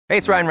Hey,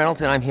 it's Ryan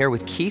Reynolds, and I'm here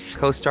with Keith,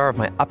 co-star of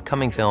my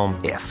upcoming film,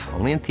 If,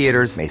 only in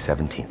theaters May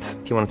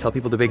 17th. Do you want to tell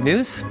people the big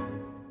news?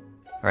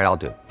 All right, I'll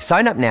do it.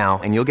 Sign up now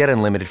and you'll get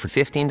unlimited for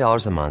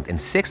 $15 a month and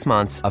 6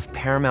 months of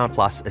Paramount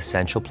Plus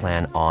Essential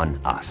Plan on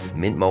us.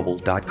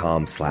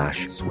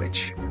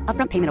 MintMobile.com/switch.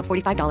 Upfront payment of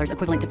 $45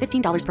 equivalent to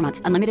 $15 per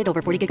month. Unlimited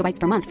over 40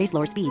 gigabytes per month. Face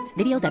lower speeds.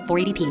 Videos at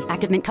 480p.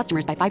 Active Mint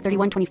customers by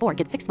 531.24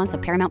 get 6 months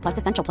of Paramount Plus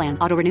Essential Plan.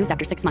 Auto renews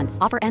after 6 months.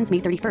 Offer ends May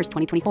 31st,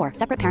 2024.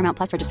 Separate Paramount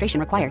Plus registration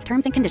required.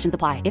 Terms and conditions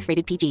apply if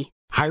rated PG.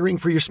 Hiring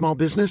for your small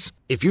business?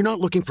 If you're not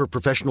looking for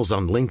professionals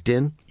on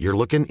LinkedIn, you're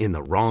looking in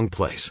the wrong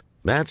place.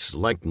 That's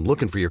like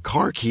looking for your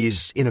car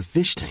keys in a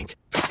fish tank.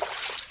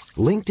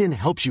 LinkedIn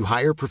helps you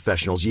hire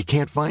professionals you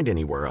can't find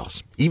anywhere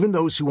else, even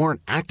those who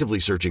aren't actively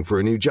searching for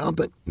a new job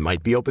but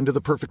might be open to the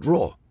perfect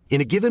role.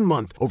 In a given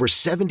month, over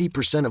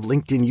 70% of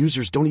LinkedIn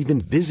users don't even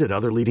visit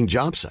other leading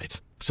job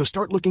sites. So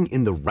start looking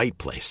in the right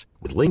place.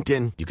 With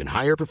LinkedIn, you can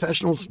hire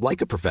professionals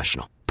like a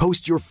professional.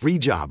 Post your free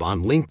job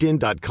on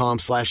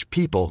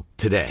linkedin.com/people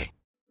today.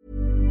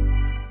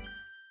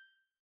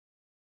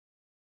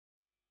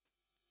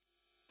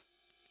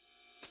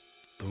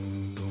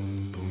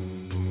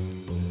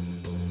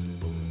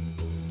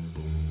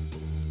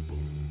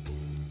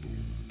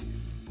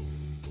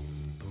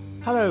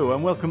 Hello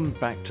and welcome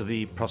back to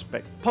the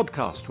Prospect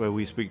Podcast, where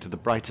we speak to the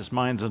brightest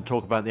minds and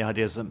talk about the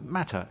ideas that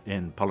matter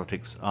in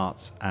politics,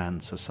 arts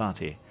and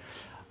society.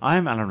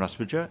 I'm Alan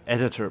Rusbridger,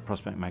 editor at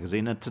Prospect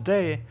Magazine, and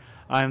today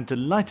I'm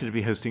delighted to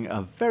be hosting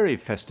a very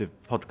festive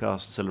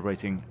podcast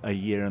celebrating a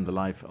year in the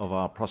life of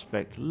our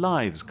Prospect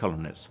Lives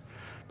columnist.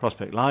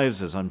 Prospect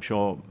Lives, as I'm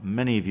sure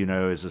many of you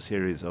know, is a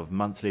series of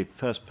monthly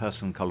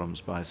first-person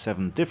columns by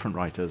 7 different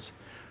writers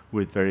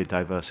with very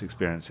diverse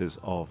experiences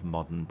of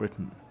modern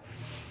Britain.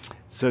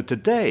 So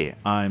today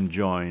I'm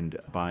joined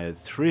by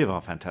 3 of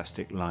our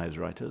fantastic Lives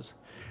writers.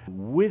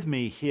 With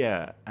me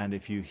here, and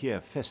if you hear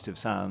festive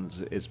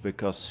sounds, it's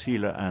because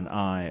Sheila and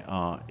I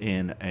are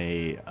in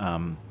a,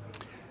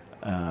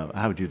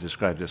 how would you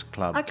describe this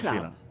club, a club.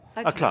 Sheila?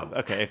 A club,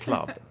 okay, a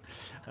club.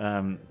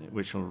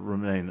 Which will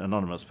remain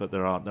anonymous, but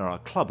there are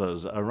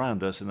clubbers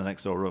around us in the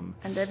next door room.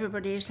 And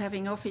everybody is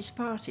having office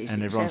parties,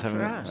 and except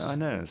everyone's for having, us. I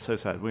know, it's so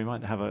sad. We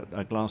might have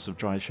a glass of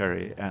dry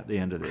sherry at the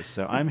end of this.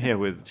 So I'm here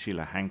with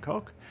Sheila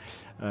Hancock,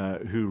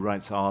 who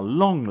writes our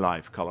Long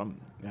Life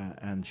column,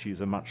 and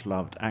she's a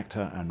much-loved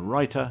actor and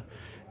writer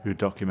who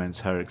documents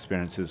her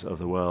experiences of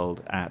the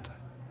world at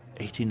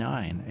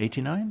 89?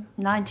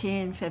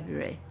 19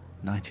 February.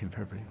 19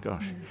 February,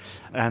 gosh.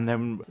 And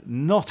then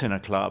not in a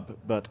club,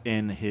 but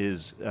in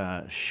his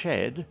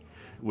shed,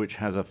 which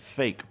has a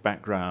fake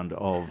background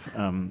of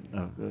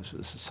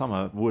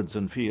summer woods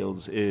and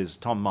fields, is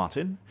Tom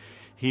Martin.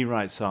 He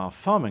writes our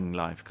Farming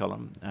Life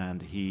column,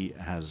 and he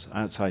has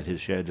outside his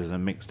shed is a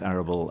mixed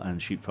arable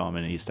and sheep farm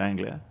in East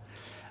Anglia.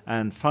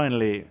 And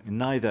finally,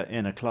 neither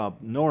in a club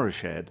nor a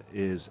shed,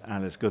 is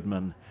Alice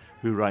Goodman,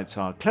 who writes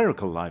our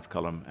Clerical Life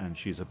column, and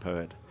she's a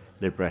poet,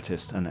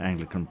 librettist and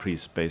Anglican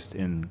priest based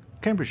in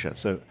Cambridgeshire.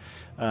 So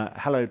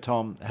hello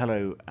Tom,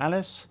 hello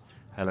Alice,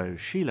 hello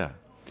Sheila.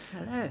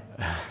 Hello.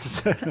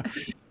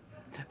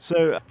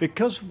 So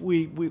because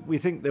we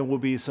think there will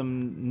be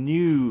some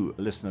new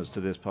listeners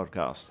to this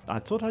podcast, I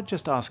thought I'd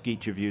just ask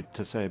each of you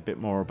to say a bit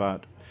more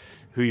about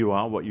who you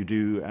are, what you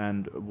do,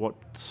 and what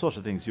sort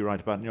of things you write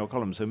about in your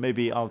column. So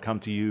maybe I'll come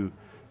to you,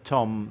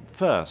 Tom,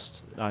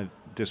 first. I've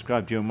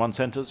described you in one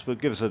sentence, but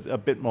give us a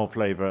bit more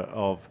flavour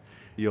of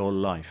your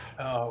life.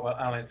 Oh well,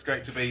 Alan, it's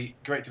great to be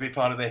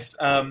part of this.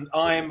 I'm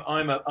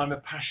a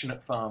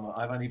passionate farmer.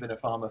 I've only been a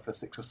farmer for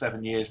 6 or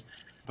 7 years,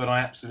 but I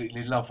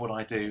absolutely love what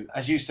I do.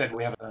 As you said,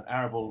 we have an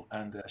arable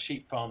and a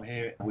sheep farm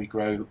here. We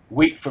grow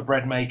wheat for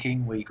bread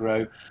making. We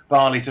grow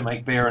barley to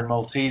make beer and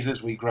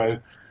Maltesers. We grow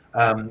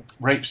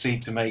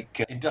rapeseed to make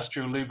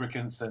industrial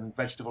lubricants and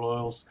vegetable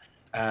oils.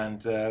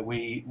 And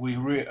we're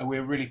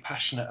really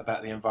passionate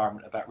about the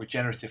environment, about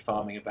regenerative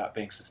farming, about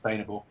being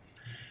sustainable.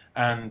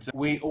 And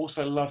we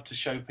also love to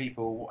show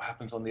people what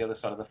happens on the other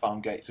side of the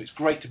farm gate. So it's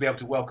great to be able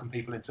to welcome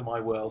people into my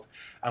world.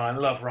 And I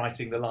love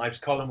writing the Lives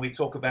column. We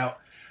talk about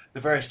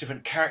the various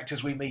different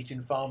characters we meet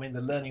in farming,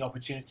 the learning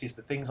opportunities,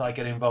 the things I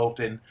get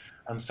involved in,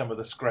 and some of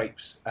the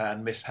scrapes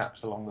and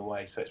mishaps along the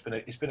way. So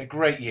it's been a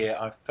great year.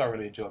 I've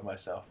thoroughly enjoyed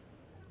myself.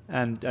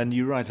 And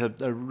you write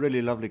a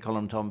really lovely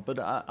column, Tom. But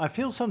I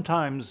feel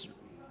sometimes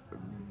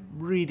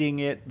reading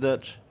it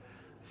that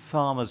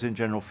farmers in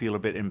general feel a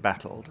bit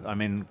embattled. I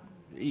mean,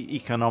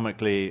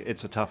 economically,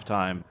 it's a tough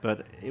time,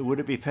 but would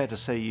it be fair to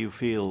say you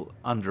feel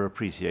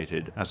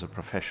underappreciated as a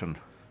profession?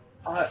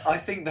 I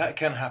think that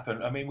can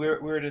happen. I mean,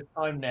 we're at a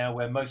time now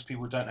where most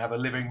people don't have a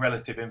living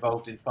relative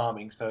involved in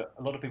farming, so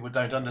a lot of people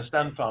don't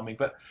understand farming,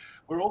 but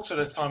we're also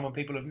at a time when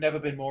people have never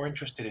been more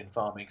interested in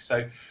farming.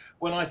 So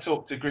when I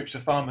talk to groups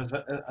of farmers,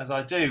 as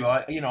I do,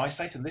 I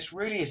say to them, this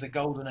really is a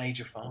golden age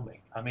of farming.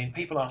 I mean,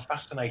 people are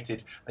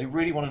fascinated. They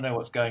really want to know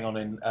what's going on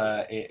in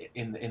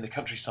the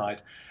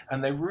countryside,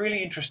 and they're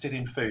really interested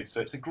in food.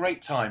 So it's a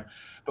great time.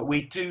 But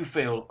we do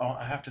feel,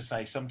 I have to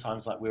say,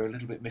 sometimes like we're a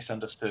little bit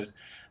misunderstood,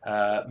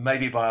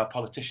 maybe by our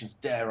politicians,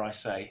 dare I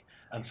say.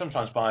 and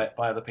sometimes by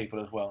other people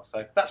as well.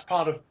 So that's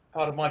part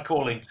of my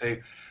calling to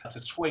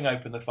swing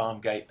open the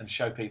farm gate and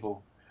show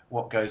people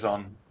what goes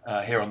on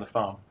here on the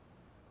farm.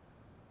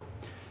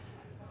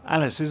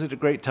 Alice, is it a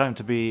great time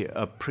to be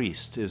a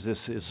priest? Is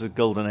the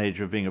golden age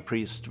of being a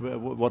priest?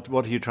 What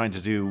are you trying to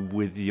do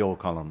with your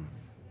column?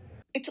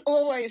 It's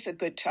always a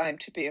good time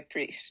to be a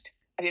priest.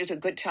 I mean, it was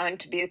a good time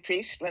to be a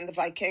priest when the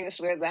Vikings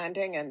were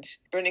landing and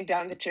burning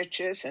down the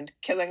churches and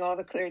killing all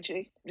the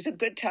clergy. It was a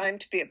good time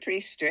to be a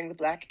priest during the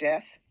Black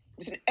Death. It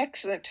was an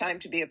excellent time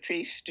to be a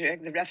priest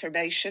during the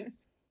Reformation.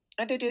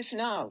 And it is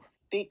now,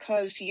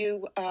 because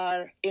you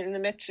are in the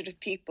midst of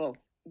people,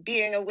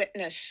 being a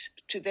witness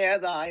to their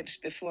lives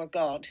before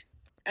God.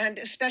 And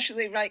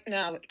especially right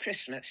now at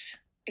Christmas,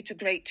 it's a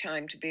great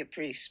time to be a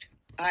priest.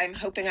 I'm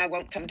hoping I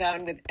won't come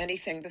down with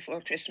anything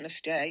before Christmas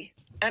Day.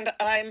 And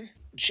I'm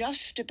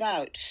just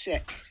about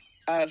sick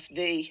of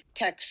the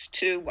text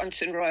to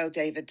Once in Royal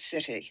David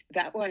City.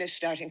 That one is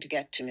starting to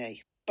get to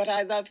me. But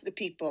I love the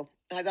people.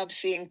 I love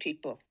seeing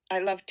people. I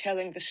love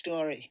telling the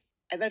story.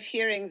 I love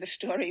hearing the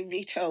story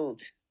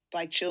retold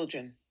by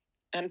children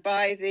and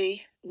by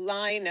the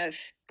line of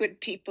good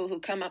people who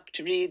come up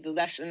to read the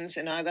lessons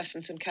in our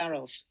lessons and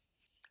carols.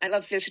 I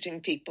love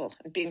visiting people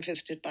and being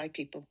visited by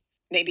people.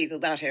 Maybe the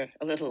latter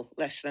a little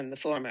less than the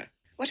former.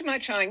 What am I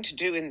trying to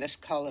do in this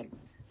column?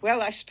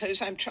 Well, I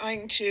suppose I'm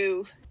trying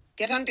to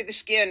get under the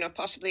skin or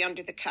possibly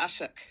under the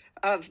cassock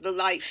of the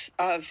life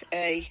of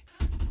a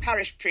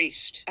parish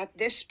priest at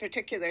this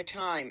particular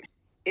time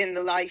in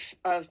the life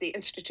of the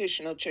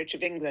institutional Church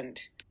of England,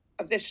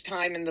 of this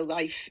time in the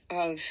life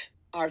of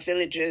our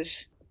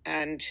villages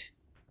and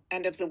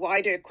of the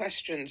wider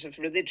questions of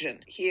religion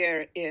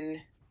here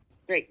in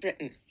Great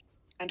Britain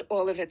and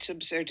all of its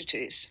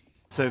absurdities.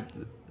 So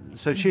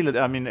Sheila,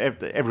 I mean,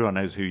 everyone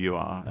knows who you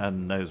are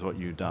and knows what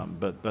you've done,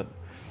 but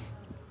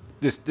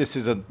this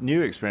is a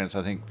new experience,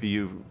 I think, for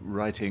you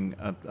writing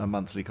a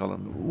monthly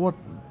column.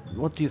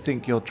 What do you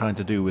think you're trying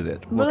to do with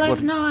it? Well,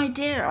 I've no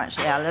idea,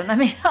 actually, Alan. I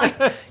mean,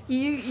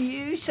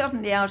 you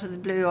suddenly out of the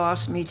blue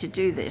asked me to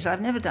do this.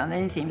 I've never done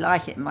anything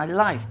like it in my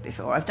life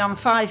before. I've done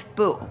 5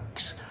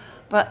 books,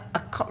 but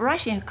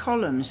writing a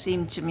column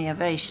seemed to me a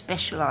very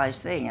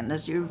specialised thing. And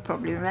as you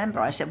probably remember,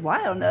 I said,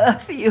 why on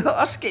earth are you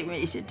asking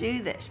me to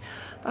do this?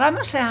 But I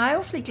must say, I'm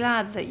awfully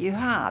glad that you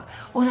have.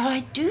 Although I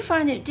do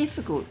find it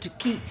difficult to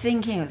keep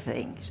thinking of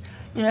things.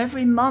 You know,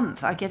 every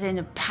month I get in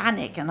a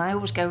panic and I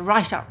always go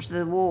right up to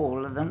the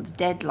wall and the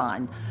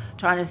deadline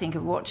trying to think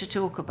of what to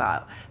talk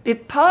about.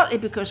 But partly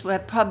because we're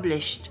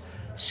published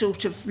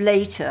sort of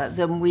later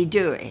than we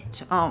do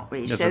it, aren't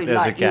we? There's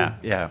a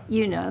gap,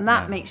 You know, and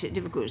that makes it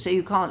difficult. So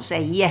you can't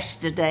say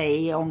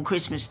yesterday on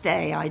Christmas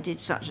Day I did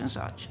such and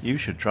such. You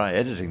should try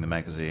editing the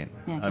magazine.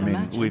 Yeah, I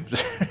mean,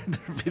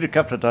 there've been a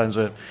couple of times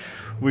where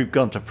we've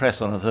gone to press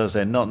on a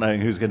Thursday not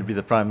knowing who's going to be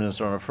the Prime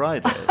Minister on a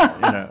Friday,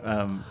 you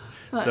know.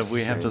 So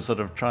we have to sort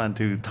of try and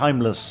do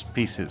timeless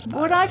pieces.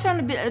 What I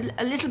found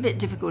a little bit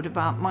difficult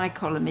about my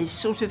column is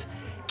sort of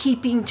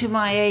keeping to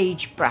my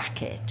age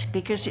bracket,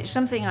 because it's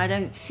something I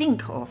don't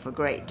think of a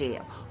great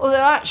deal.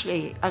 Although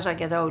actually, as I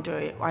get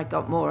older, I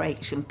got more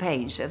aches and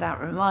pains, so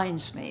that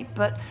reminds me.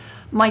 But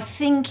my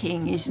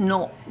thinking is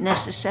not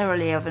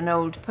necessarily of an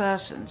old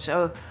person,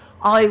 so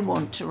I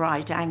want to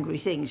write angry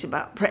things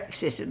about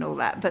Brexit and all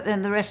that, but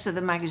then the rest of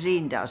the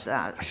magazine does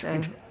that, so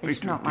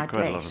it's not my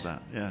place. Quite a lot of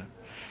that, yeah.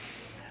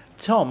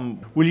 Tom,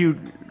 will you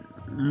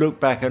look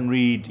back and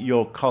read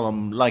your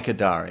column like a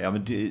diary? I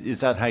mean,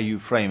 is that how you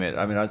frame it?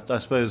 I mean, I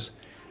suppose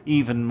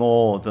even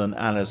more than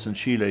Alice and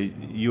Sheila,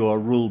 you are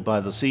ruled by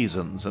the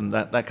seasons, and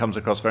that comes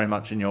across very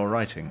much in your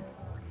writing.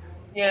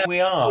 Yeah, we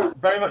are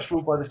very much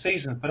ruled by the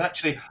seasons, but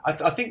actually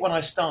I think when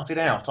I started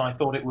out I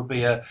thought it would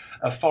be a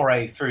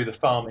foray through the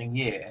farming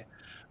year,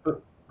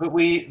 but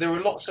there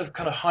were lots of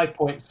kind of high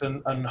points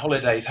and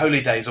holidays,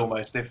 holy days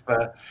almost, if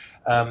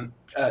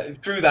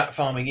through that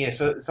farming year.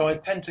 So I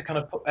tend to kind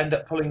of end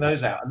up pulling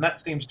those out, and that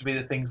seems to be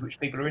the things which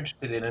people are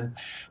interested in. And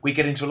we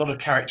get into a lot of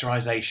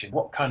characterisation.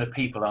 What kind of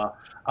people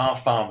are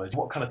farmers?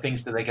 What kind of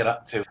things do they get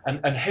up to?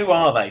 And who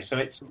are they? So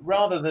it's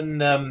rather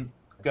than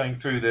going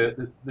through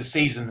the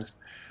seasons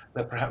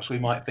that perhaps we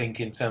might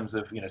think in terms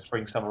of, you know,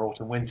 spring, summer,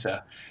 autumn,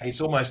 winter.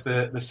 It's almost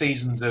the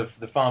seasons of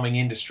the farming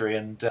industry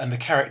and the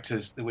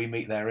characters that we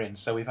meet therein.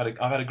 So I've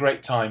had a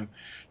great time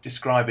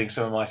describing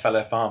some of my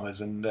fellow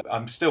farmers, and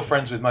I'm still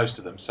friends with most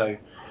of them. So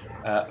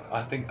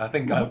I think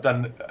I've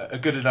done a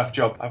good enough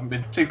job. I haven't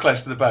been too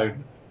close to the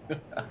bone.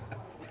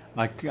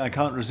 I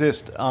can't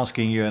resist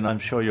asking you, and I'm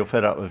sure you're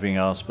fed up with being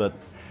asked, but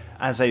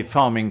as a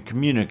farming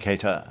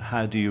communicator,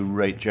 how do you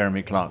rate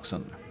Jeremy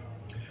Clarkson?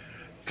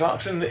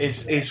 Clarkson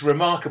is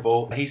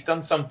remarkable. He's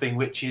done something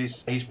which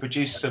is he's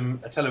produced a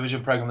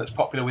television programme that's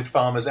popular with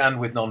farmers and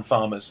with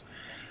non-farmers.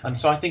 And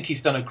so I think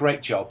he's done a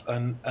great job.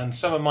 And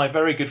some of my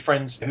very good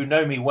friends who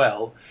know me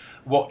well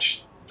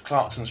watched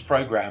Clarkson's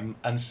programme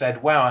and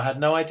said, wow, I had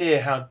no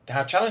idea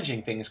how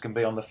challenging things can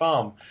be on the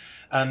farm.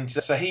 And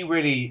so he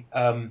really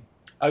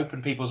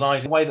opened people's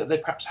eyes in a way that they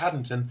perhaps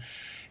hadn't. And,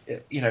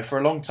 you know, for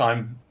a long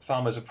time,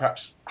 farmers have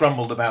perhaps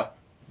grumbled about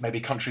maybe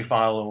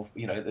Countryfile or,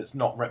 that's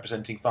not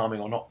representing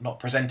farming or not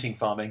presenting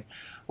farming.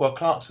 Well,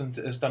 Clarkson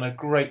has done a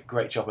great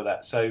job of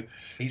that. So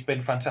he's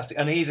been fantastic.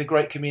 And he's a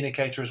great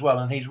communicator as well,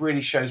 and he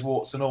really shows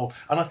warts and all.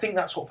 And I think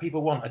that's what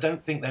people want. I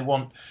don't think they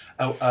want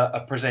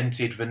a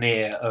presented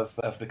veneer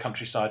of the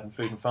countryside and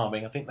food and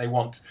farming. I think they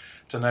want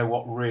to know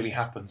what really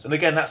happens. And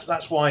again,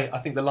 that's why I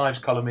think the Lives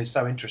column is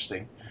so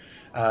interesting.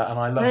 And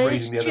I love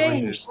reading the other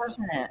readers. It's changed,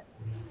 hasn't it?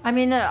 I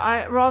mean,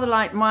 I rather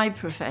like my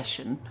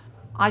profession.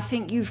 I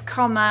think you've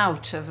come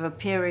out of a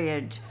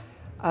period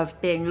of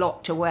being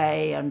locked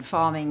away and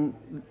farming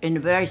in a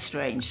very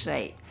strange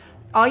state.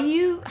 Are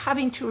you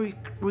having to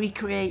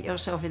recreate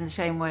yourself in the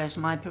same way as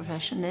my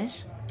profession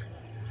is?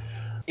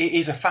 It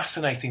is a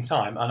fascinating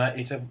time, and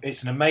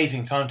it's an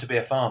amazing time to be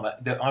a farmer.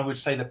 I would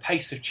say the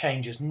pace of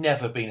change has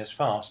never been as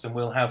fast, and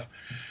we'll have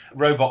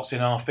robots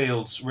in our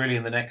fields really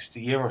in the next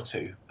year or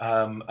two,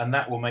 and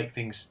that will make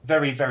things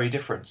very, very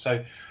different.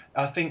 So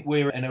I think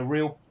we're in a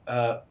real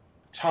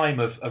time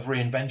of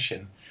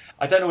reinvention.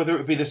 I don't know whether it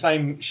would be the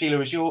same, Sheila,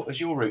 as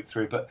your route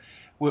through, but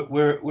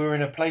we're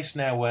in a place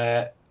now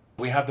where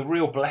we have the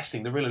real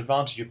blessing, the real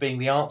advantage of being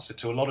the answer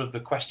to a lot of the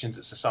questions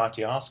that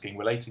society are asking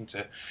relating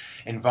to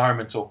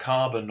environment or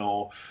carbon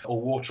or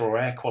water or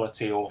air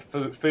quality or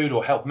food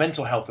or health,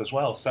 mental health as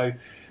well. So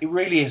it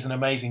really is an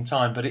amazing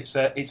time, but it's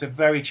a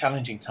very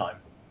challenging time.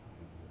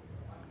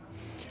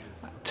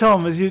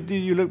 Tom, as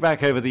you look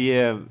back over the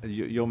year,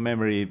 your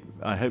memory,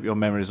 I hope your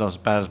memory is not as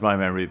bad as my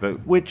memory,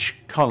 but which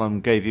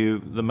column gave you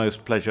the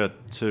most pleasure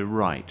to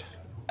write?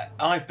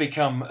 I've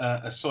become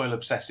a soil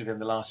obsessive in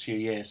the last few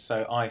years,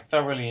 so I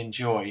thoroughly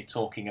enjoy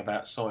talking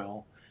about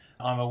soil.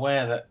 I'm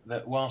aware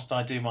that whilst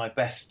I do my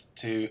best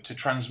to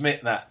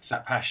transmit that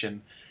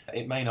passion,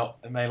 it may not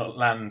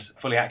land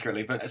fully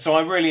accurately. But so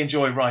I really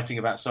enjoy writing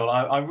about soil.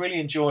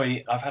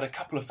 I've had a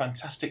couple of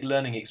fantastic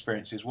learning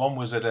experiences. One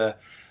was at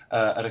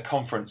a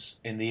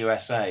conference in the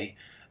USA,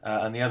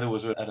 and the other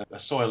was at a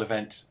soil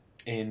event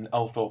in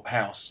Oldthorpe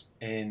House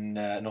in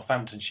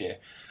Northamptonshire.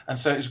 And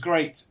so it was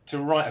great to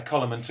write a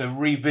column and to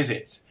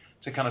revisit,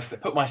 to kind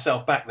of put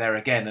myself back there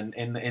again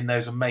and in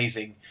those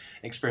amazing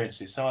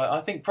experiences. So I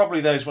think probably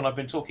those when I've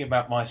been talking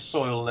about my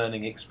soil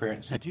learning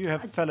experiences. Do you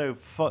have fellow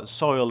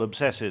soil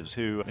obsessives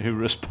who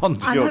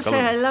respond to your column? I must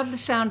say I love the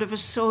sound of a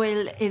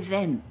soil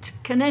event.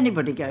 Can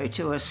anybody go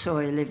to a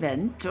soil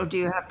event, or do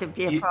you have to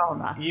be a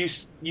farmer?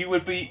 You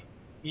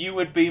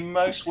would be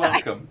most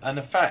welcome. And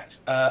in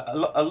fact,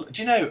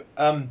 do you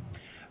know?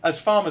 As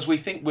farmers, we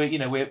think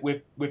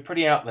we're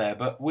pretty out there,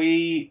 but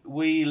we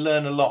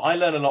learn a lot. I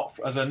learn a lot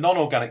as a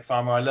non-organic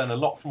farmer. I learn a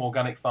lot from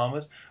organic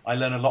farmers. I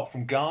learn a lot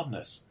from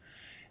gardeners.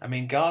 I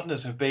mean,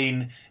 gardeners have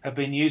been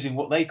using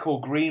what they call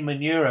green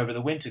manure over the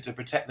winter to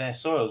protect their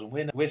soils,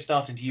 and we're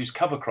starting to use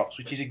cover crops,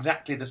 which is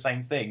exactly the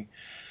same thing.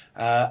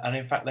 And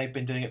in fact, they've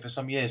been doing it for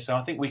some years. So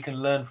I think we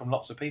can learn from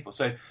lots of people.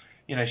 So,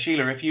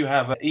 Sheila, if you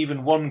have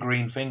even one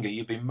green finger,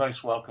 you'd be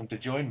most welcome to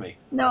join me.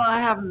 No,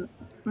 I haven't.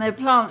 No,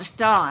 plants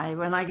die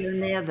when I go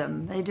near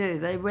them. They do.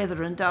 They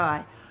wither and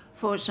die.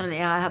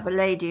 Fortunately, I have a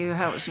lady who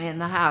helps me in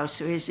the house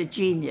who is a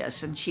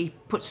genius, and she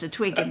puts a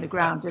twig in the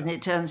ground and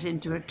it turns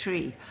into a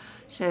tree.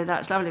 So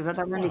that's lovely, but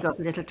I've only got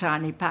a little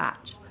tiny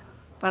patch.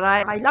 But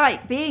I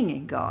like being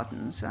in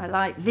gardens. I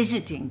like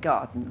visiting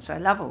gardens. I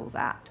love all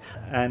that.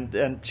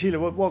 And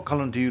Sheila, what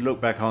column do you look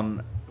back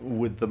on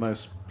with the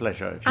most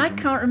pleasure? I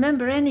can't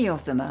remember any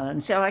of them,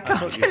 Alan, so I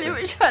can't tell you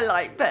which I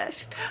like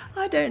best.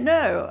 I don't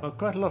know. Well,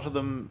 quite a lot of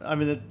them. I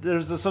mean,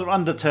 there's a sort of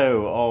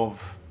undertow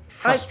of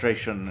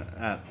frustration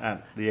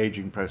at the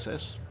ageing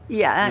process.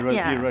 Yeah,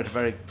 you wrote a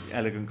very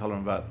elegant column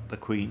about the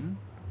Queen.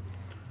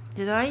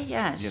 Did I?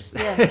 Yes.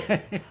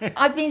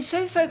 I've been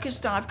so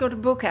focused on, I've got a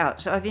book out,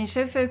 so I've been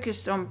so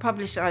focused on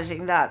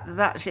publicising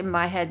that's in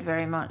my head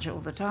very much all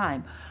the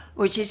time,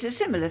 which is a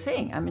similar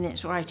thing. I mean,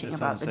 it's writing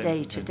about the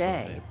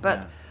day-to-day.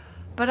 But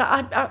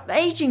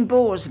ageing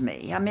bores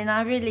me. I mean,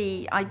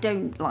 I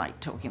don't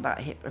like talking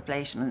about hip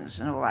replacements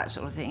and all that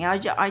sort of thing.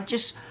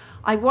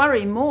 I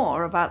worry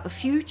more about the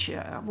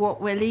future,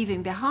 what we're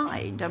leaving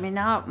behind. I mean,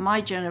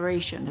 my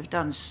generation have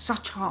done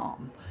such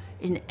harm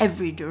in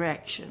every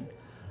direction.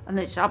 And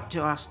it's up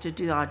to us to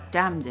do our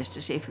damnedest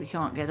to see if we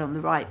can't get on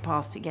the right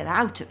path to get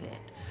out of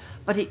it.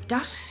 But it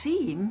does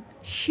seem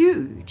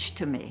huge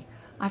to me.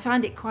 I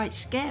find it quite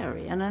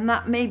scary. And then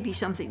that may be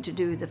something to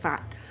do with the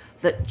fact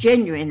that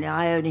genuinely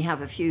I only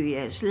have a few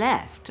years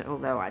left,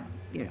 although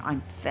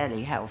I'm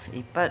fairly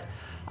healthy. But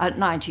at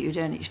 90 you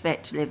don't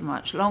expect to live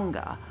much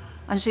longer.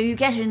 And so you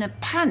get in a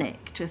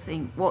panic to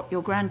think what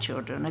your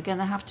grandchildren are going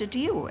to have to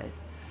deal with.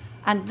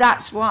 And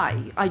that's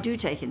why I do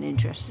take an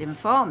interest in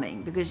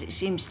farming, because it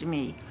seems to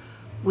me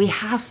we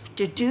have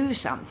to do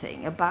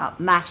something about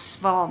mass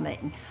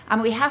farming,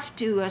 and we have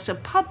to, as a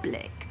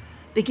public,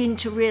 begin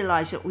to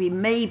realise that we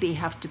maybe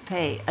have to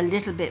pay a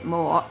little bit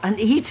more and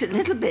eat a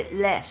little bit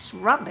less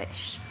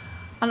rubbish.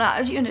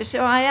 And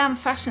so I am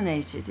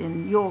fascinated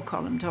in your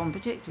column, Tom,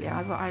 particularly.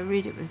 I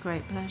read it with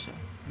great pleasure.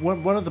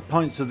 One of the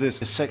points of this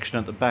section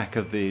at the back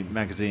of the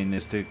magazine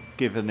is to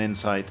give an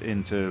insight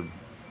into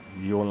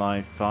your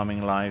life,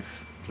 farming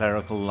life,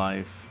 clerical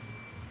life,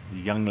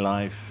 young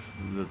life,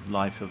 the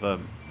life of a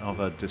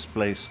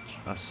displaced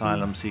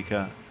asylum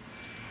seeker,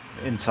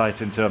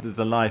 insight into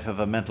the life of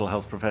a mental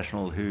health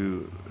professional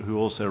who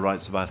also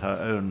writes about her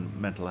own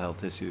mental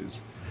health issues.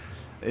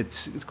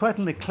 It's quite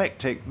an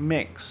eclectic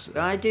mix.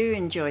 I do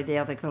enjoy the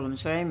other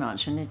columns very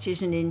much, and it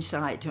is an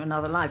insight to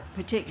another life,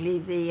 particularly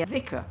the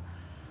vicar.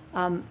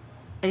 That's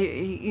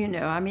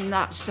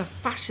a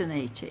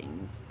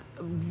fascinating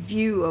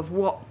view of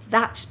what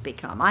that's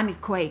become. I'm a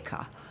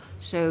Quaker,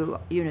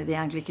 so, the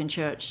Anglican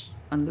Church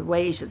and the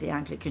ways of the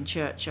Anglican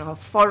Church are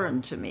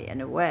foreign to me in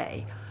a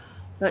way.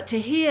 But to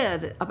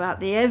hear about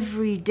the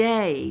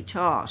everyday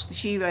task,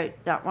 she wrote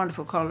that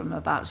wonderful column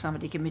about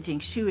somebody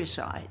committing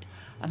suicide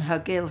and her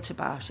guilt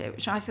about it,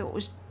 which I thought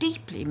was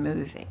deeply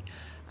moving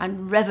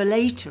and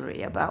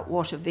revelatory about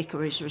what a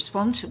vicar is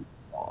responsible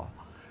for.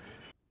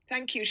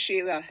 Thank you,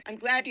 Sheila. I'm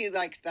glad you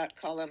liked that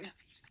column.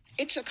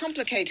 It's a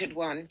complicated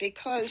one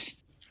because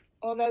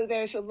although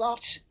there's a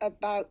lot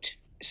about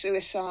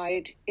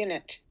suicide in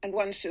it, and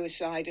one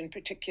suicide in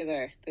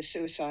particular, the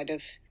suicide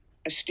of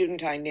a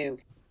student I knew,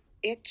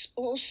 it's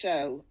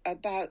also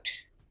about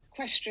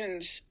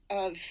questions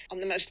of,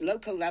 on the most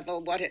local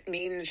level, what it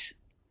means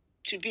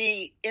to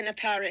be in a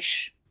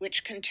parish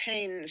which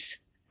contains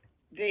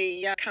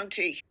the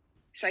county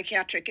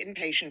psychiatric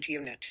inpatient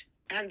unit,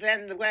 and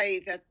then the way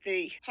that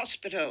the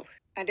hospital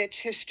and its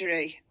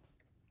history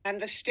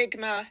and the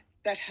stigma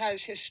that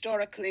has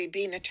historically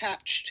been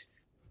attached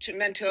to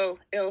mental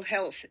ill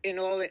health in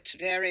all its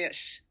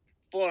various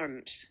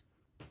forms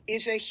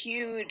is a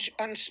huge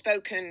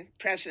unspoken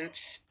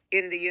presence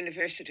in the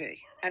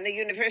university. And the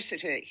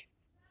university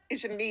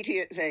is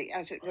immediately,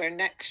 as it were,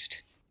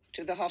 next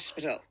to the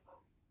hospital.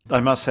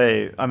 I must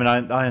say,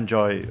 I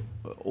enjoy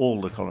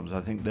all the columns. I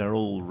think they're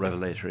all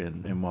revelatory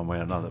in one way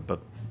or another, but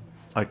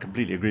I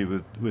completely agree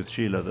with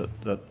Sheila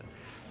that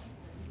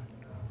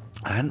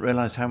I hadn't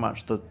realised how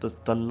much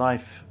the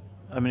life...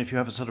 if you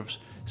have a sort of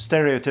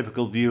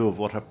stereotypical view of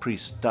what a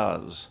priest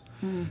does,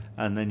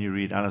 and then you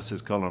read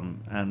Alice's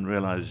column and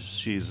realise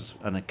she's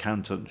an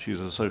accountant, she's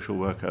a social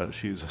worker,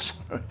 she's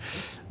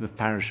the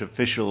parish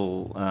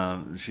official,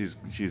 she's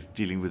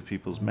dealing with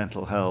people's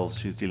mental health,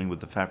 she's dealing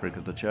with the fabric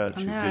of the church,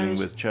 she's dealing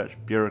with church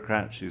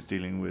bureaucrats, she's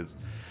dealing with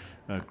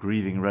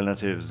grieving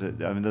relatives.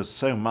 There's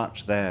so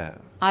much there.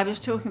 I was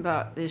talking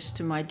about this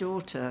to my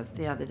daughter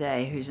the other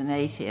day, who's an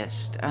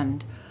atheist,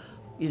 and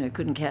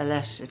couldn't care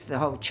less if the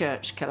whole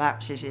church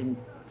collapses in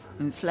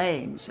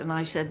flames. And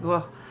I said,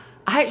 well,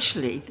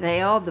 actually,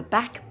 they are the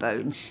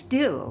backbone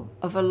still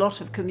of a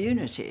lot of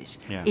communities,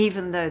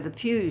 even though the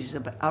pews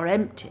are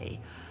empty.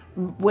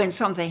 When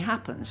something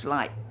happens,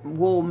 like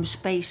warm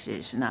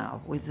spaces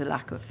now with the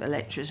lack of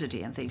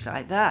electricity and things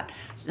like that,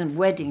 and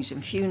weddings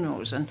and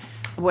funerals, and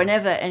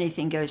whenever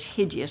anything goes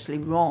hideously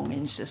wrong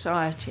in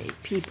society,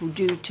 people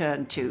do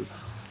turn to,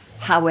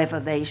 however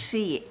they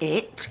see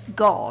it,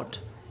 God.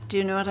 Do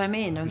you know what I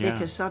mean? And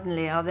vicars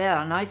suddenly are there.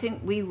 And I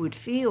think we would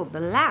feel the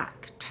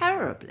lack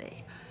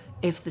terribly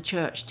if the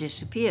church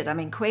disappeared.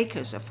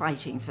 Quakers are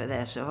fighting for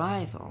their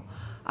survival.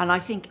 And I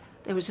think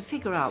there was a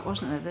figure out,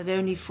 wasn't there, that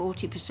only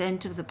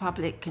 40% of the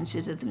public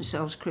consider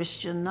themselves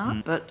Christian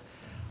now. But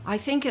I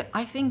think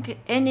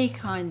any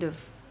kind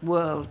of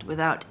world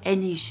without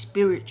any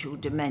spiritual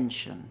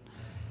dimension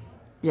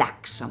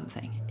lacks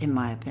something, in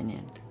my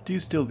opinion. Do you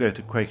still go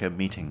to Quaker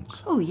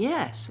meetings? Oh,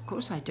 yes, of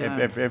course I do.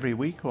 Every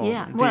week? Or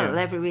yeah, well,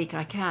 every week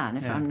I can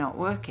if I'm not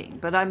working.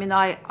 But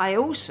I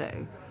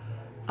also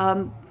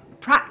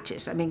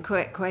practice.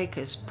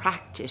 Quakers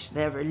practice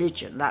their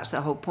religion. That's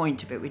the whole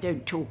point of it. We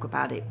don't talk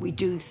about it, we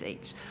do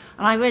things.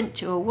 And I went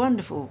to a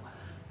wonderful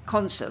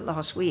concert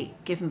last week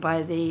given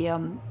by the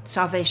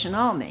Salvation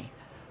Army.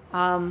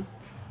 And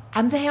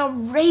they are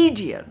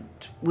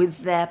radiant with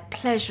their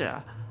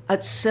pleasure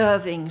at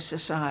serving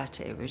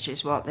society, which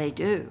is what they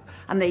do.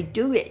 And they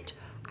do it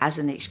as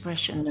an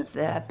expression of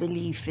their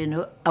belief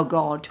in a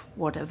God,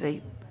 whatever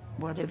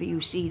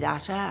you see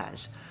that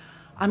as.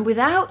 And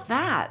without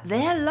that,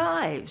 their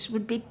lives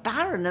would be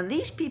barren. And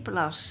these people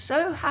are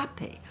so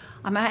happy.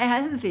 I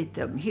envied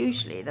them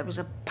hugely. There was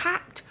a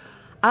packed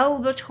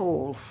Albert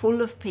Hall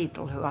full of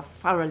people who are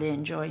thoroughly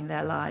enjoying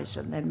their lives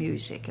and their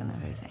music and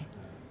everything.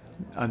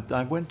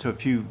 I went to a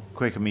few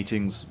Quaker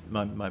meetings.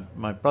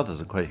 My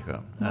brother's a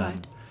Quaker.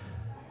 Right.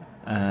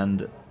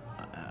 And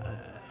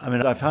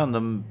I found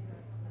them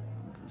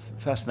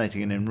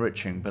fascinating and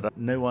enriching, but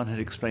no one had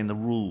explained the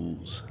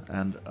rules,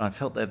 and I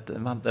felt that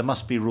there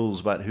must be rules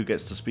about who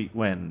gets to speak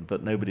when,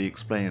 but nobody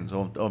explains,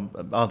 or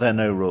are there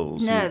no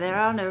rules? No, there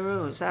are no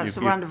rules. That's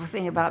the wonderful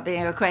thing about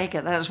being a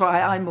Quaker. That's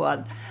why I'm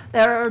one.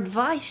 There are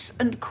advice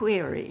and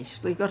queries.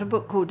 We've got a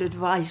book called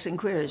Advice and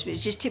Queries,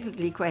 which is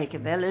typically Quaker.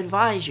 They'll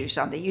advise you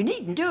something. You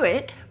needn't do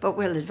it, but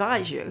we'll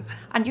advise you.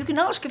 And you can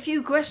ask a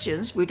few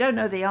questions. We don't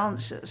know the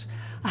answers.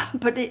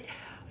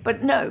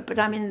 But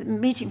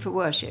meeting for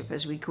worship,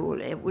 as we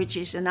call it, which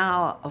is an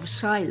hour of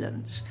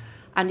silence.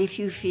 And if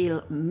you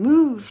feel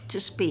moved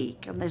to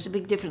speak, and there's a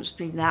big difference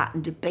between that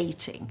and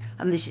debating,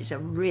 and this is a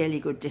really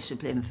good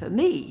discipline for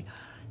me,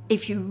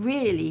 if you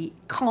really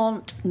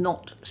can't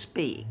not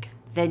speak,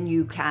 then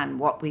you can,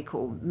 what we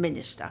call,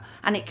 minister.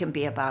 And it can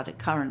be about a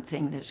current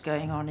thing that's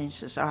going on in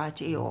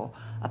society or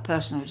a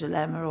personal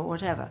dilemma or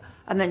whatever.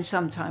 And then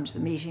sometimes the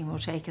meeting will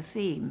take a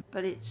theme.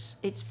 But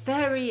it's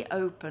very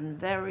open,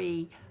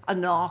 very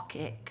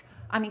anarchic.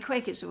 I mean,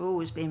 Quakers have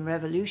always been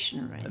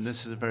revolutionaries. And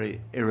this is a very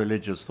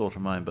irreligious thought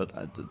of mine, but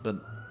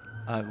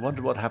I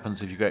wonder what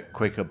happens if you get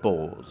Quaker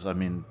bores. I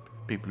mean,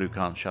 people who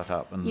can't shut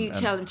up. And you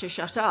tell them to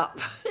shut up.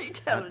 You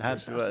tell them to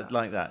shut up.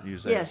 Like that, you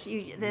say? Yes,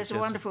 there's a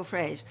wonderful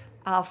phrase,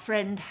 our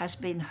friend has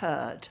been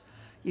heard,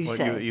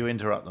 say. You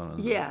interrupt them.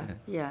 Yeah,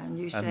 and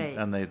you say.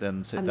 And they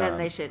then sit down. And then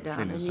they sit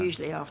down, and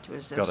usually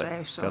afterwards they'll say,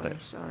 oh, sorry,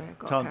 I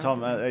got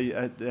Tom,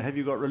 have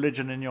you got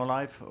religion in your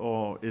life,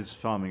 or is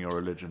farming your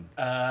religion?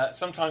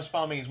 Sometimes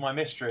farming is my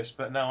mistress,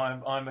 but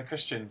no, I'm a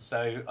Christian,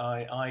 so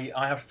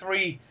I have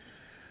three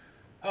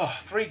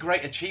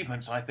great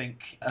achievements, I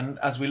think, and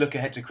as we look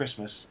ahead to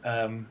Christmas,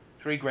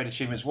 three great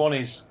achievements. One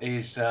is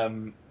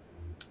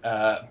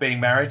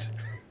being married.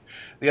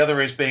 The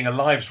other is being a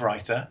lives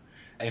writer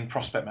in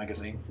Prospect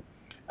magazine.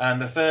 And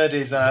the third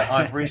is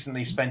I've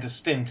recently spent a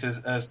stint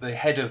as the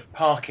head of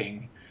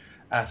parking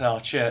at our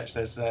church.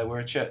 We're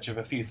a church of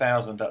a few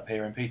thousand up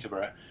here in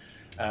Peterborough.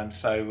 And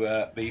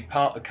so the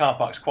car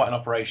park's quite an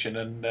operation.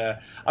 And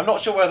I'm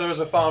not sure whether as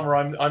a farmer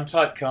I'm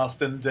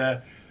typecast and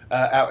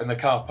out in the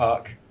car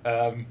park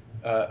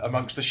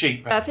amongst the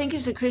sheep. I think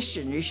as a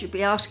Christian you should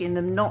be asking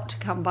them not to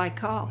come by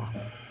car.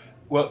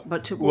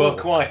 But to walk. Well,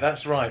 quite.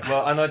 That's right.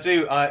 Well, and I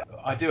do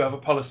have a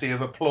policy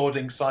of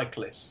applauding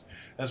cyclists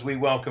as we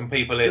welcome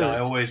people in. I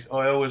always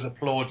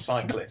applaud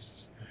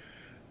cyclists.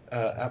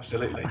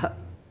 Absolutely.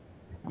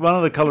 One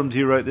of the columns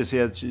you wrote this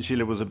year,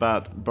 Sheila, was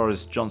about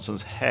Boris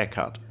Johnson's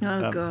haircut.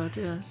 Oh, God,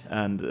 yes.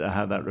 And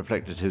how that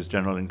reflected his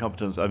general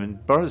incompetence. I mean,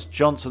 Boris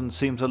Johnson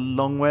seems a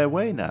long way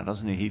away now,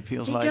 doesn't he? He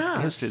feels like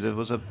history. There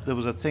was a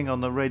thing on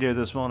the radio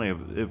this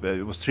morning.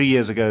 It was 3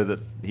 years ago that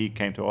he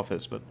came to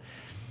office, but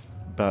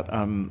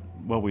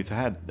we've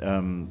had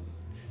at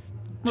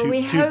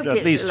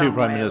least two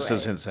prime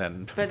ministers since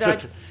then.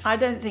 But I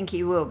don't think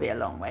he will be a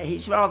long way.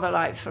 He's rather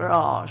like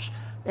Farage.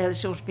 They're the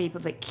sort of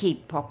people that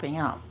keep popping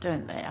up,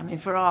 don't they? I mean,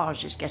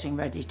 Farage is getting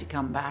ready to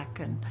come back,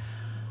 and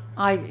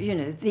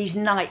these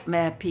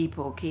nightmare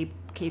people keep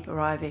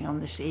arriving on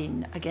the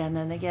scene again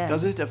and again.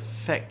 Does it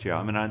affect you?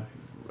 I mean,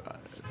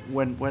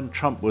 when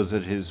Trump was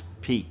at his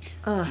peak,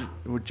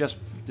 it was just.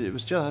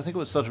 I think it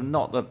was sort of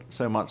not that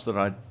so much that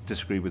I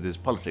disagree with his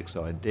politics,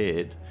 though I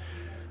did,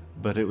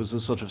 but it was a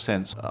sort of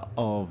sense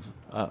of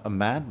a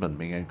madman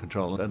being in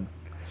control,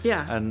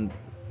 and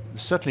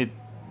certainly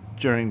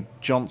during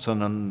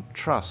Johnson and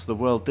Truss, the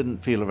world didn't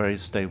feel a very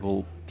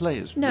stable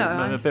place.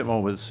 No, a bit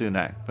more with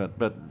Sunak,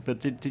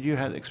 but did you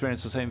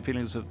experience the same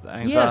feelings of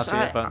anxiety?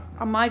 Yes,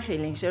 my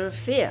feelings are of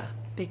fear,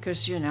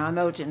 because I'm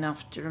old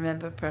enough to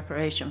remember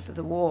preparation for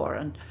the war,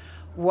 and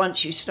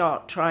once you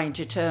start trying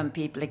to turn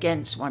people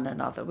against one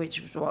another, which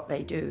is what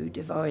they do,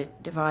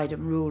 divide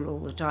and rule all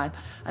the time,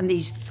 and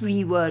these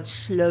 3-word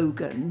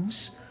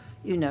slogans,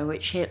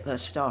 which Hitler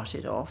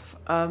started off,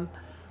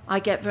 I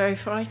get very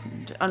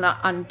frightened.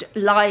 And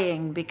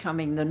lying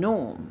becoming the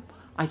norm,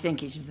 I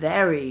think, is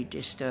very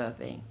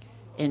disturbing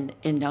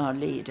in our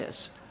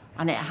leaders,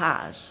 and it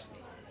has.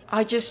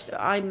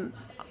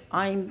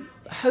 I'm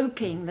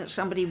hoping that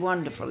somebody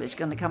wonderful is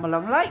going to come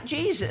along, like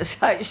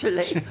Jesus,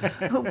 actually,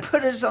 who'll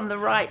put us on the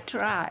right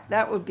track.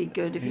 That would be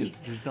good if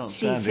he's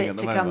see fit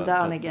to come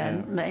down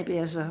again, maybe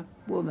as a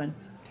woman.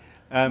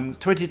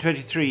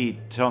 2023,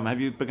 Tom, have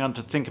you begun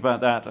to think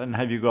about that, and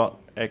have you got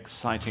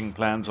exciting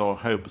plans or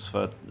hopes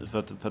for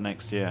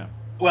next year?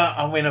 Well,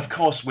 I mean, of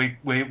course,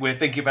 we're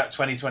thinking about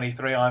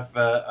 2023.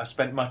 I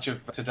spent much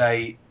of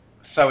today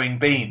sowing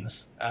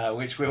beans,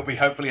 which we'll be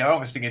hopefully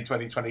harvesting in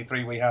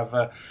 2023. We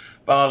have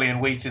barley and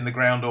wheat in the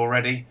ground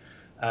already,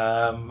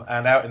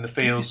 and out in the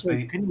fields.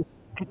 Can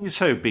you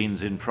sow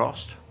beans in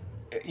frost?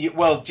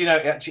 Well,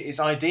 actually, it's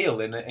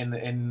ideal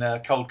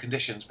in cold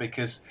conditions,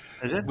 because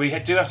we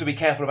do have to be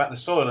careful about the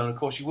soil, and of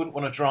course you wouldn't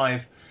want to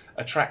drive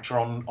a tractor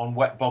on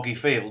wet, boggy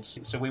fields.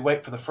 So we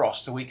wait for the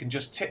frost, so we can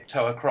just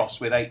tiptoe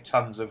across with 8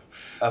 tons of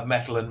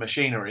metal and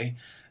machinery,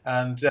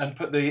 and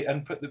put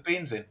the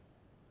beans in.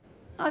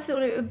 I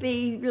thought it would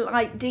be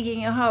like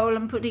digging a hole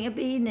and putting a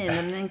bean in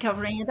and then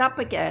covering it up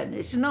again.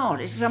 It's not.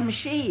 It's a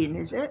machine,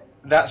 is it?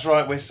 That's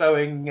right. We're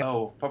sowing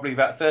probably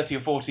about 30 or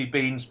 40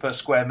 beans per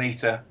square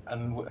metre,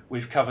 and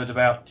we've covered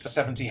about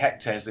 70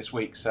 hectares this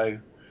week, so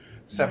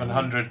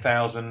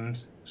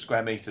 700,000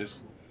 square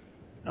metres.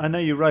 I know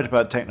you write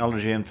about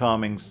technology and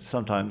farming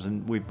sometimes,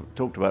 and we've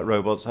talked about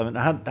robots. I mean,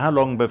 how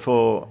long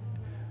before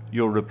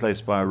you're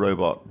replaced by a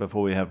robot,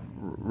 before we have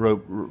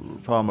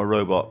farmer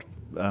robot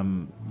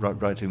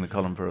writing the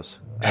column for us?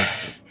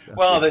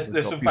 Well,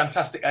 there's some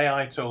fantastic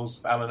AI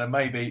tools, Alan, and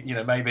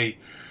maybe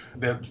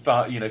they're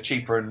far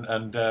cheaper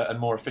and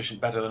more efficient,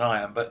 better than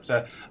I am. But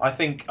I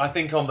think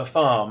on the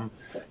farm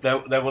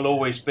there will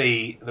always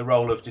be the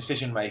role of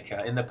decision maker.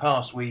 In the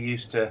past, we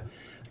used to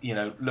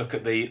look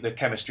at the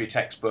chemistry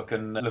textbook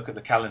and look at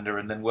the calendar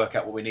and then work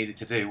out what we needed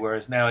to do.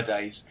 Whereas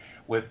nowadays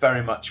we're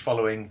very much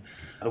following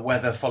the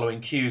weather, following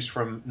cues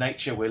from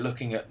nature. We're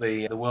looking at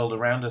the world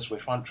around us. We're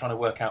trying to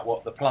work out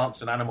what the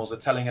plants and animals are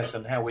telling us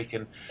and how we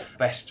can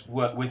best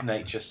work with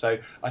nature. So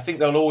I think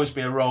there'll always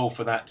be a role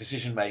for that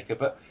decision maker.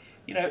 But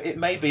it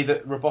may be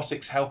that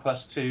robotics help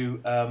us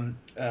to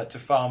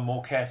farm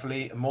more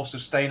carefully and more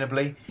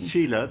sustainably.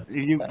 Sheila,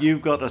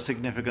 you've got a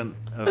significant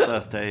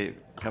birthday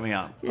coming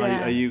up.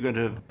 Yeah. Are you going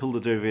to pull the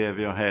duvet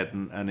over your head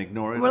and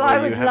ignore it? Well, or I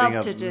are would you having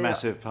love to a do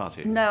massive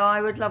party? No, I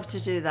would love to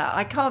do that.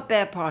 I can't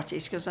bear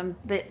parties because I'm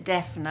a bit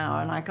deaf now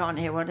and I can't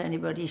hear what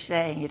anybody's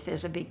saying if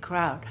there's a big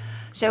crowd.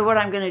 So what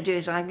I'm going to do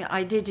is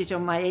I did it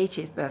on my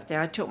 80th birthday.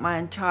 I took my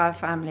entire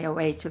family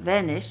away to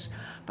Venice.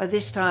 By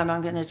this time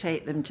I'm going to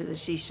take them to the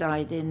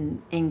seaside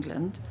in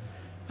England,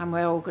 and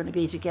we're all going to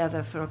be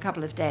together for a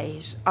couple of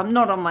days. I'm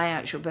not on my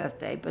actual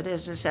birthday, but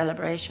as a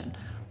celebration.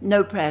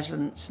 No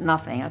presents,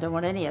 nothing. I don't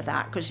want any of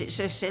that because it's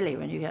so silly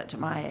when you get to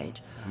my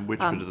age. And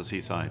which bit of the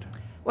seaside?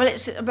 Well,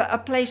 it's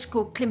a place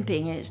called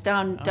Climping. It's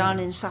down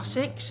in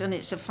Sussex, and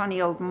it's a funny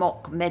old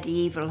mock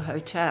medieval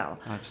hotel.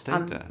 I've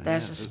stayed there.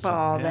 There's a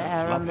spa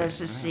there, and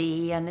there's a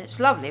sea, and it's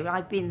lovely.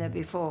 I've been there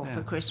before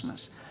for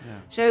Christmas. Yeah.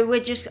 So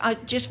I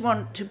just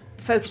want to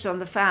focus on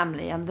the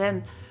family, and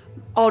then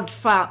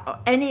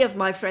any of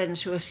my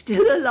friends who are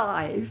still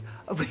alive,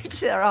 of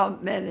which there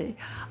aren't many,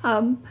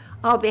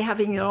 I'll be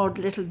having an odd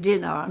little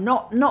dinner,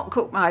 not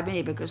cooked by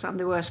me because I'm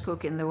the worst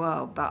cook in the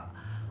world, but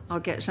I'll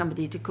get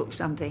somebody to cook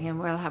something and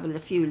we'll have a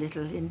few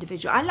little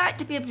individual. I like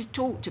to be able to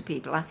talk to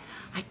people. I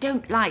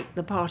don't like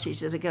the parties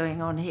that are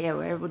going on here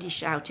where everybody's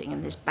shouting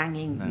and there's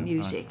banging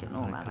music and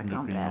all that. I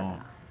can't bear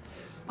that.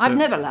 I've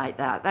never liked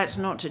that. That's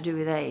not to do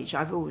with age.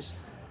 I've always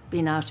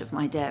been out of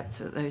my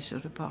depth at those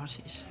sort of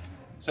parties.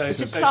 So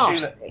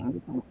Sheila,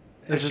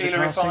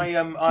 if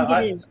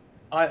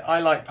I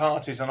like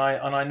parties and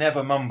I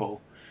never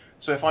mumble.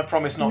 So if I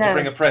promise not to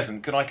bring a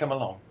present, could I come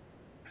along?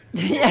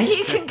 Yeah,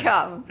 you can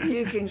come.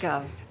 You can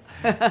come.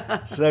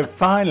 So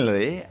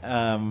finally,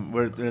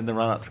 we're in the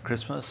run-up to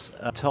Christmas.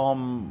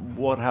 Tom,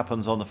 what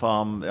happens on the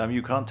farm? I mean,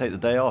 you can't take the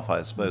day off,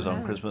 I suppose,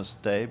 on Christmas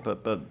Day,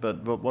 but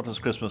what does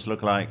Christmas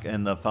look like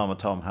in the Farmer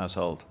Tom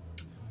household?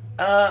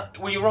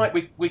 Well, you're right.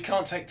 We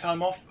can't take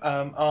time off.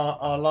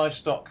 Our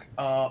livestock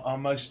are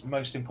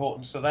most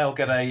important, so they'll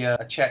get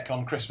a check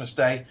on Christmas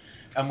Day,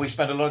 and we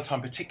spend a lot of time,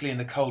 particularly in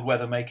the cold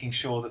weather, making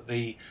sure that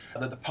the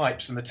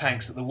pipes and the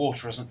tanks, that the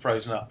water isn't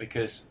frozen up,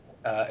 because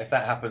if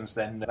that happens,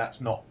 then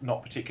that's not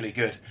particularly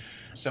good.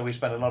 So we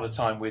spend a lot of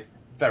time with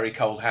very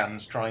cold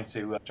hands trying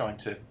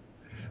to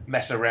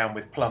mess around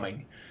with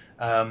plumbing.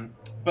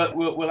 But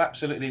we'll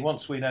absolutely,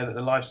 once we know that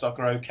the livestock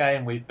are okay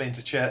and we've been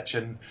to church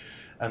and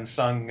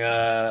sung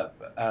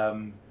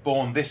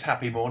 "Born This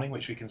Happy Morning,"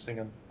 which we can sing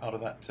on part of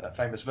that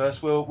famous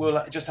verse,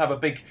 we'll just have a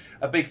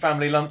big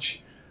family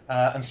lunch.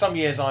 And some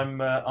years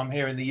I'm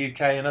here in the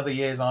UK, and other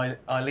years I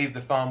leave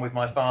the farm with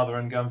my father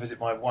and go and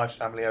visit my wife's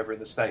family over in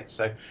the States.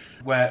 So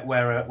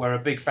where a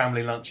big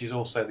family lunch is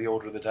also the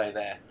order of the day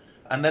there.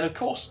 And then of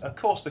course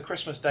the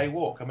Christmas Day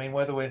walk. I mean,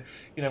 whether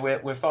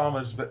we're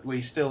farmers, but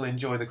we still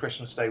enjoy the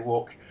Christmas Day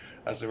walk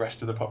as the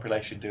rest of the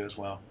population do as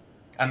well.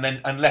 And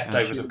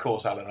leftovers, of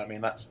course, Alan. I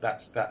mean, that's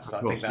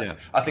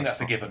I think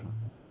that's a given.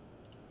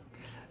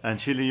 And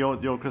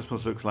Sheila, your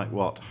Christmas looks like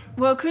what?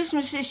 Well,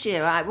 Christmas this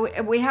year,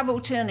 we have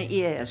alternate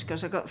years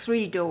because I've got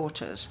 3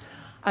 daughters,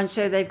 and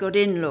so they've got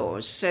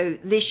in-laws. So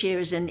this year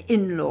is an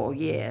in-law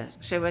year.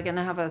 So we're going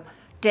to have a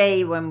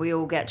day when we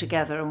all get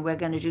together, and we're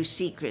going to do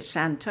Secret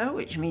Santa,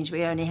 which means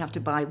we only have to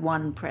buy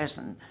 1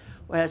 present,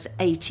 whereas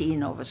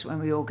 18 of us when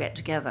we all get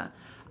together.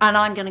 And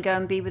I'm going to go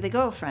and be with a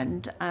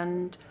girlfriend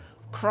and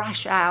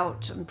crash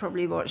out and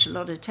probably watch a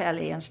lot of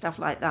telly and stuff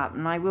like that.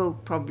 And I will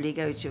probably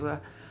go to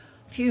a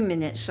few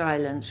minutes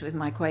silence with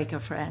my Quaker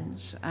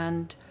friends,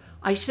 and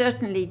I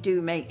certainly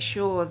do make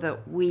sure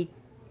that we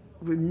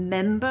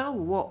remember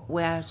what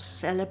we're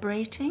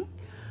celebrating.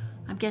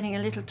 I'm getting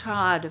a little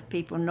tired of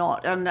people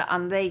not, and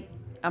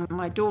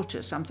my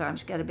daughters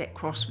sometimes get a bit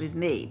cross with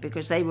me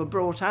because they were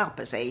brought up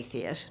as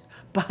atheists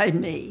by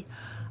me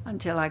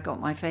until I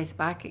got my faith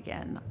back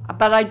again.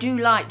 But I do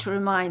like to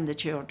remind the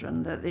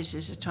children that this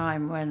is a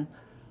time when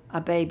a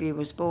baby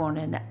was born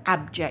in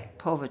abject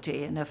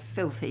poverty in a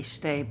filthy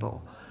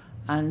stable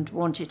and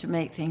wanted to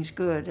make things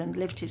good and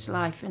lived his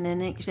life in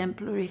an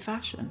exemplary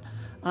fashion.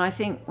 And I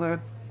think we're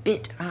a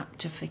bit apt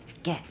to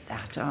forget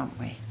that, aren't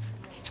we?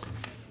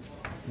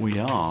 We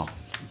are.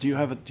 Do you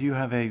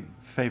have a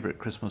favourite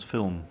Christmas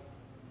film?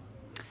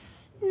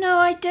 No,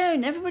 I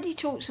don't. Everybody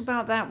talks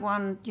about that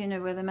one,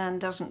 where the man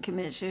doesn't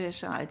commit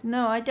suicide.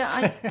 No, I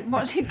don't.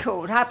 What's it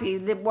called?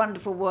 The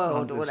Wonderful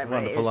World, or whatever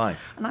it is. Wonderful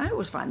Life. And I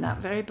always find that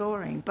very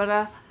boring.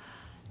 But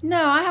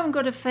no, I haven't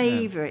got a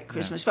favourite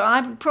Christmas film.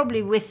 I'm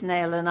probably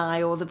Withnail and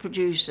I, or the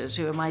producers,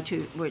 which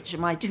are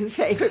my 2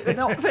 favourite, but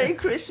not very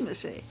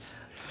Christmassy.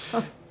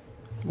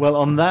 Well,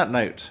 on that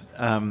note,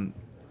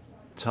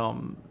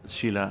 Tom,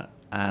 Sheila,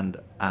 and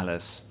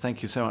Alice.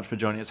 Thank you so much for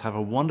joining us. Have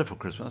a wonderful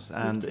Christmas.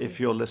 And if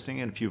you're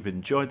listening and if you've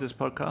enjoyed this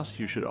podcast,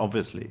 you should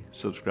obviously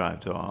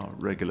subscribe to our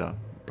regular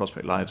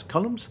Prospect Lives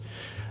columns,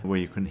 where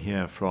you can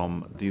hear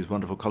from these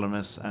wonderful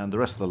columnists and the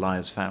rest of the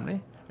Lives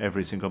family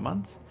every single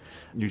month.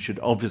 You should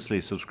obviously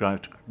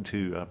subscribe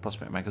to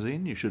Prospect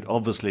Magazine. You should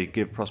obviously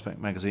give Prospect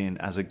Magazine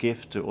as a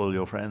gift to all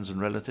your friends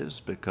and relatives,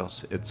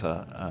 because it's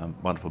a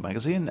wonderful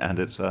magazine, and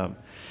it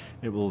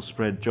will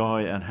spread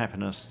joy and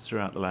happiness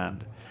throughout the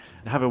land.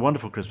 Have a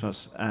wonderful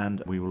Christmas,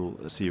 and we will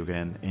see you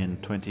again in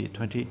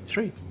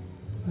 2023.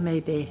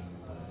 Maybe.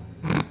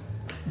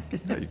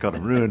 No, you kind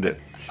of ruined it.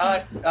 I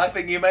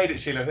think you made it,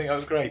 Sheila. I think that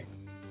was great.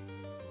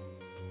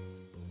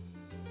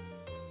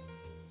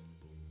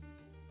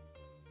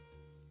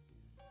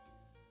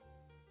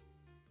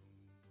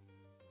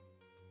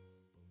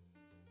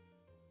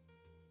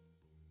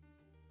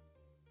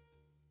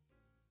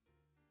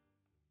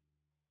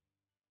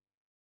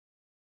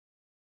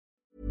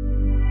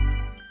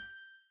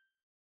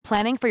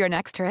 Planning for your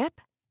next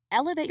trip?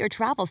 Elevate your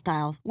travel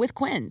style with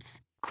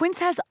Quince. Quince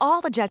has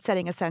all the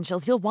jet-setting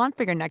essentials you'll want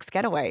for your next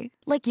getaway,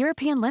 like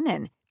European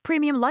linen,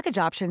 premium luggage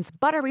options,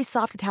 buttery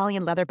soft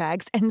Italian leather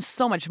bags, and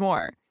so much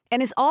more.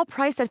 And is all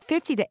priced at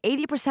 50 to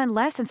 80%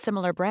 less than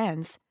similar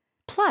brands.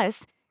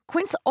 Plus,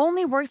 Quince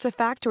only works with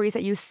factories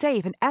that use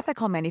safe and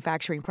ethical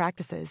manufacturing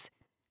practices.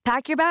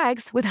 Pack your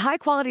bags with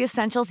high-quality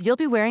essentials you'll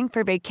be wearing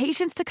for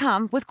vacations to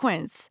come with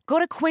Quince. Go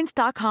to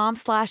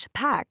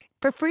quince.com/pack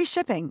for free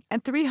shipping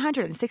and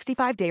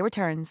 365-day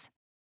returns.